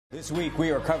This week,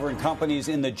 we are covering companies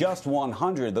in the Just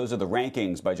 100. Those are the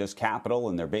rankings by Just Capital,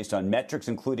 and they're based on metrics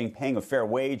including paying a fair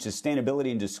wage,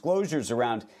 sustainability, and disclosures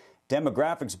around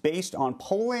demographics based on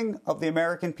polling of the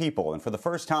American people. And for the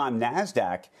first time,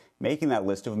 Nasdaq making that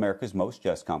list of America's most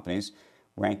just companies,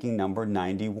 ranking number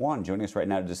 91. Joining us right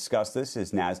now to discuss this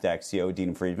is Nasdaq CEO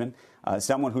Dean Friedman,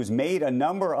 someone who's made a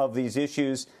number of these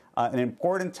issues an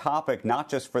important topic, not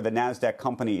just for the Nasdaq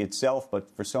company itself,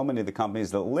 but for so many of the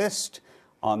companies that list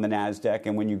on the Nasdaq.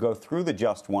 And when you go through the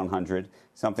Just 100,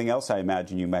 something else I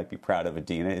imagine you might be proud of,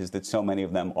 Adina, is that so many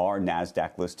of them are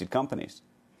Nasdaq-listed companies.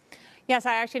 Yes,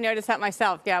 I actually noticed that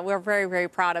myself. Yeah, we're very, very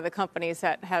proud of the companies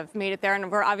that have made it there,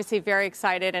 and we're obviously very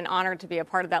excited and honored to be a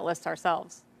part of that list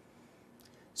ourselves.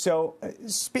 So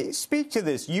speak to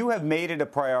this. You have made it a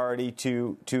priority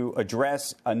to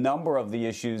address a number of the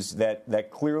issues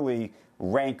that clearly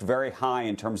rank very high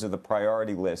in terms of the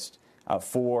priority list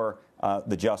for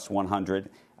the Just 100.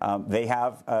 They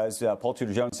have, as Paul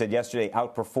Tudor Jones said yesterday,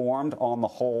 outperformed on the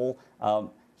whole.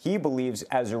 He believes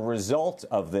as a result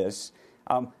of this.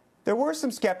 There were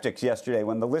some skeptics yesterday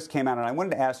when the list came out, and I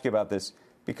wanted to ask you about this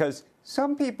because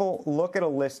some people look at a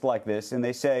list like this and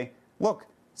they say, look,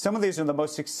 some of these are the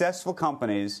most successful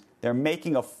companies. They're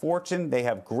making a fortune. They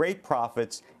have great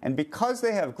profits. And because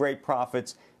they have great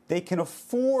profits, they can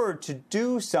afford to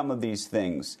do some of these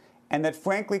things. And that,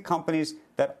 frankly, companies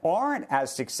that aren't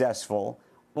as successful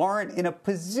aren't in a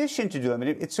position to do them. And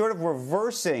it's sort of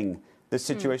reversing the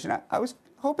situation. I was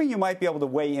hoping you might be able to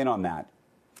weigh in on that.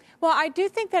 Well, I do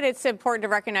think that it's important to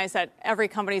recognize that every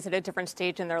company is at a different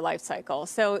stage in their life cycle.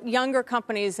 So younger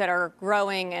companies that are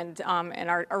growing and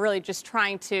are really just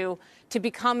trying to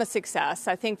become a success,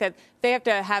 I think that they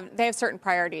have certain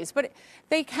priorities, but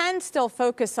they can still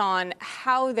focus on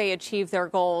how they achieve their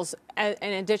goals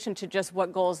in addition to just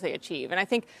what goals they achieve. And I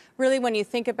think really when you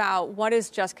think about what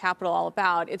is Just Capital all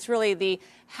about, it's really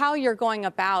how you're going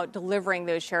about delivering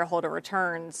those shareholder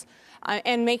returns.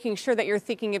 And making sure that you're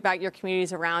thinking about your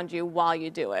communities around you while you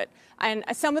do it. And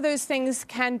some of those things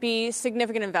can be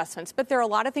significant investments, but there are a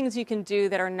lot of things you can do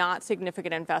that are not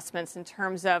significant investments in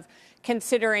terms of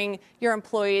considering your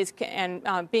employees and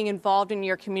being involved in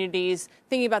your communities,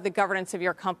 thinking about the governance of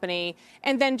your company,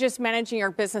 and then just managing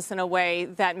your business in a way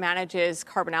that manages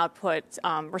carbon output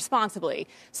responsibly.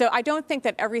 So I don't think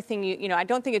that everything, I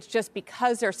don't think it's just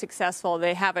because they're successful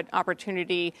they have an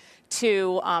opportunity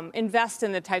to invest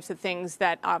in the types of things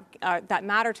that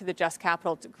matter to the Just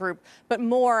Capital group, but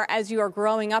more as you are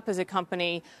growing up as a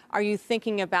company, are you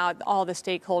thinking about all the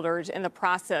stakeholders in the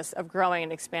process of growing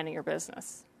and expanding your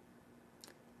business?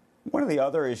 One of the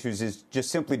other issues is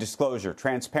just simply disclosure,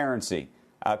 transparency.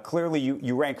 Clearly,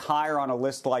 you rank higher on a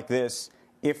list like this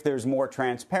if there's more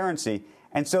transparency.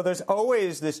 And so there's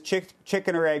always this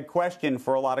chicken or egg question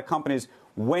for a lot of companies.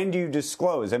 When do you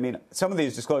disclose? I mean, some of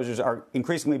these disclosures are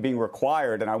increasingly being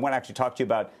required, and I want to actually talk to you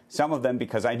about some of them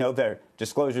because I know they're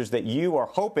disclosures that you are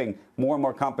hoping more and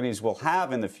more companies will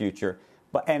have in the future,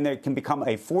 and they can become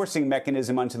a forcing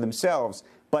mechanism unto themselves.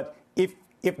 But if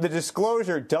the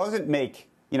disclosure doesn't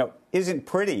isn't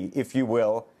pretty, if you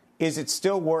will, is it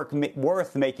still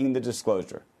worth making the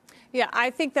disclosure? Yeah, I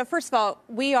think that, first of all,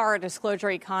 we are a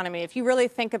disclosure economy. If you really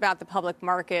think about the public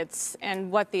markets and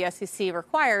what the SEC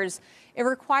requires, it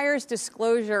requires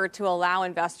disclosure to allow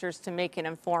investors to make an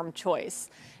informed choice.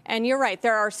 And you're right,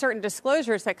 there are certain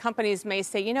disclosures that companies may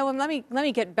say, let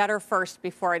me get better first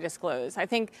before I disclose. I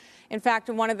think, in fact,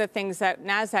 one of the things that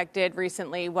Nasdaq did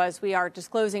recently was we are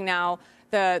disclosing now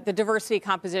the diversity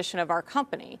composition of our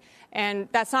company. And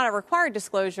that's not a required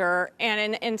disclosure.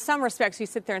 And in some respects, you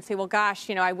sit there and say, well, gosh,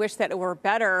 I wish that it were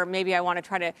better. Maybe I want to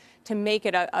try to make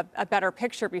it a better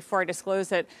picture before I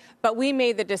disclose it. But we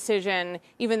made the decision,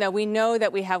 even though we know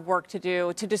that we have work to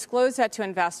do, to disclose that to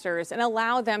investors and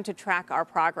allow them to track our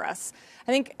progress.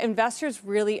 I think investors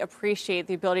really appreciate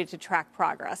the ability to track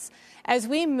progress. As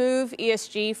we move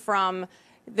ESG from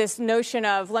this notion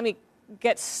of, let me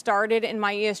get started in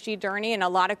my ESG journey, and a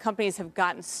lot of companies have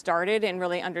gotten started in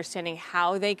really understanding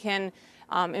how they can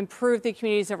improve the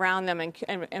communities around them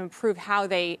and improve how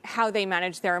they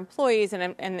manage their employees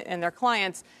and their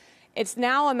clients. It's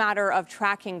now a matter of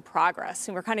tracking progress,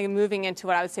 and we're kind of moving into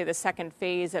what I would say the second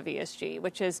phase of ESG,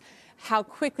 which is how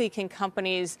quickly can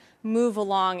companies move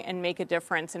along and make a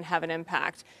difference and have an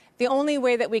impact. The only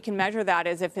way that we can measure that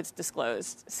is if it's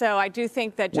disclosed. So I do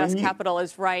think that Just Capital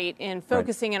is right in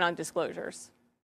focusing in on disclosures.